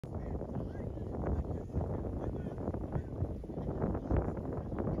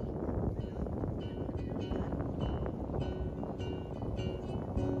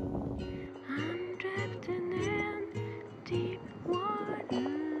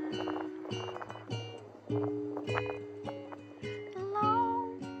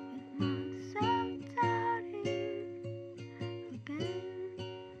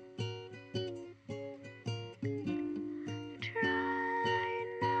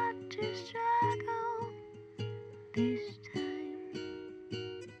to struggle this time,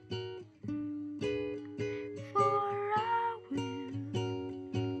 for I will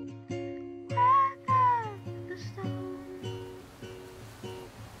weather the storm.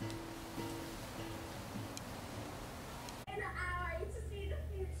 In an hour to see the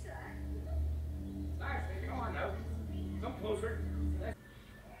future. Nice, baby. Come on now. Come closer.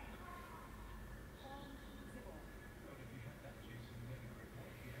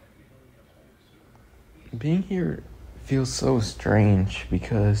 Being here feels so strange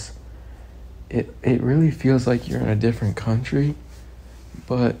because it really feels like you're in a different country,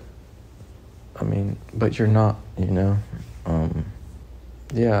 but but you're not, you know.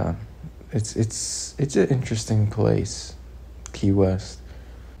 Yeah, it's an interesting place, Key West.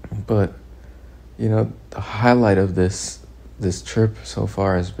 But the highlight of this trip so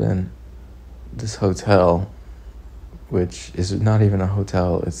far has been this hotel, which is not even a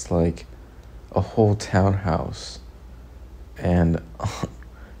hotel. It's like a whole townhouse, and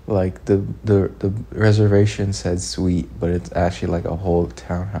like the reservation said suite, but it's actually like a whole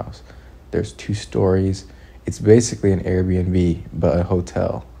townhouse. There's 2 stories. It's basically an Airbnb but a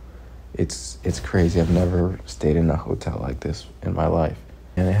hotel. It's crazy. I've never stayed in a hotel like this in my life.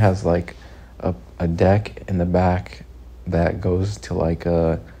 And it has like a deck in the back that goes to like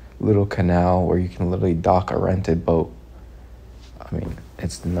a little canal where you can literally dock a rented boat. I mean,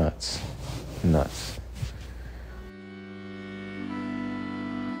 it's nuts. Nuts.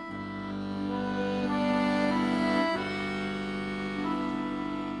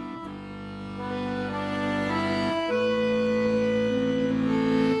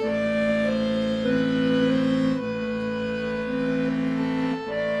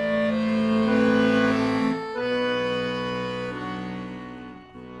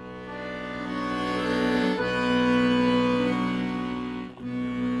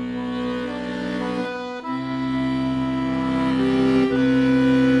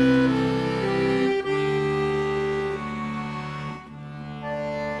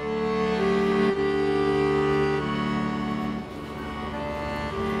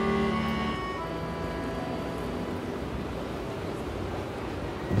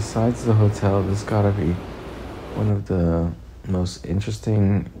 Besides the hotel, this gotta be one of the most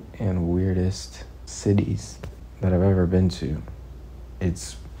interesting and weirdest cities that I've ever been to.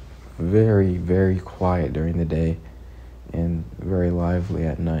 It's very, very quiet during the day and very lively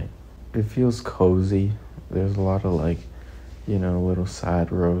at night. It feels cozy. There's a lot of little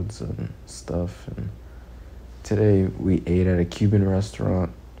side roads and stuff. And today we ate at a Cuban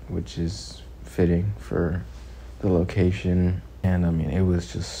restaurant, which is fitting for the location. And it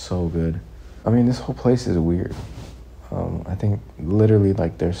was just so good. This whole place is weird. I think literally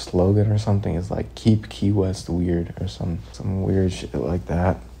like their slogan or something is like "Keep Key West Weird" or some weird shit like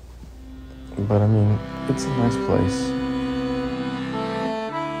that. But it's a nice place.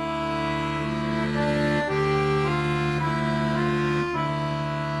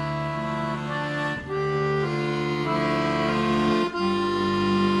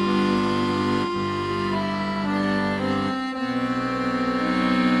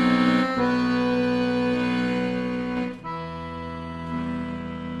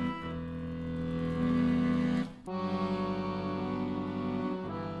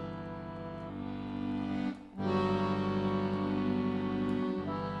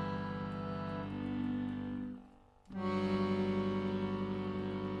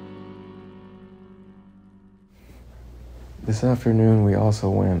 This afternoon, we also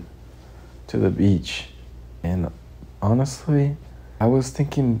went to the beach, and honestly, I was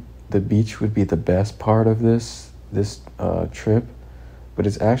thinking the beach would be the best part of this trip, but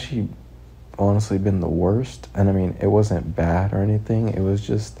it's actually honestly been the worst. And it wasn't bad or anything. It was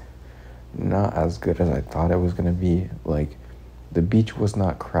just not as good as I thought it was gonna be. Like, the beach was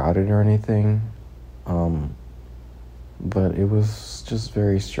not crowded or anything, but it was just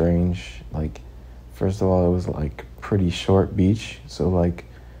very strange. Like, first of all, it was like pretty short beach, so like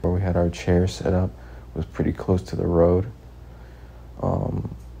where we had our chair set up was pretty close to the road,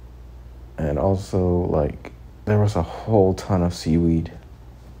 and also like there was a whole ton of seaweed,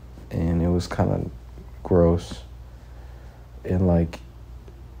 and it was kind of gross. And like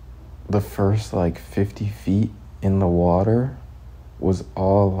the first like 50 feet in the water was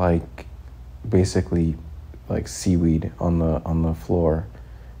all like basically like seaweed on the floor,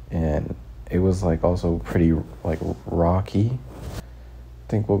 and it was like also pretty like rocky. I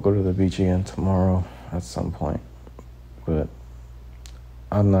think we'll go to the beach again tomorrow at some point, but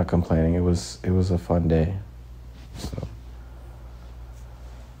I'm not complaining. It was a fun day. So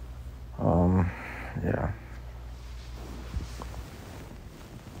yeah.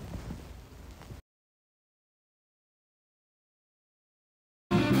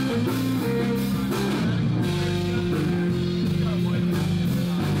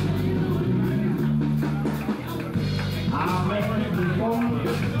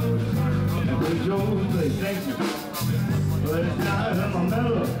 thank you. But it's not in my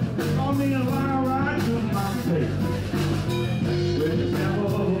mellow. Call me a line right to my face. With the sample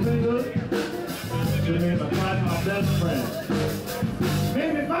of a finger, you made me fight my best friend.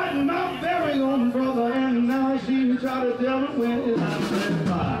 Made me fight my very own brother, and now she try to tell me when I'm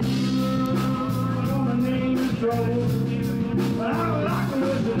satisfied. My name is trouble, but I would like to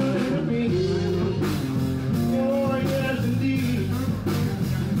listen to me. Oh, yes, indeed.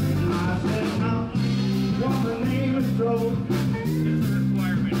 I said, now, my name is trouble,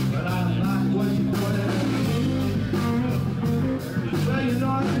 but I like what you put in. Well, you know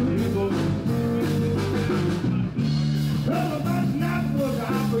I do, you go. Well, it might not work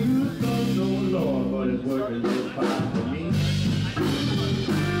out for you, son, no Lord, but it's working just fine for me.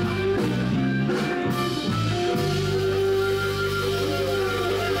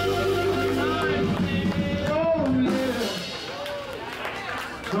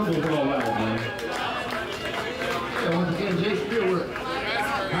 Trouble's all right, man. Yeah, once again, Jake Steelwork.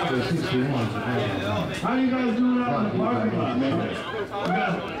 Highway 61. How you guys doing out in the parking lot, man?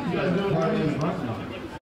 You guys doing great in the parking lot?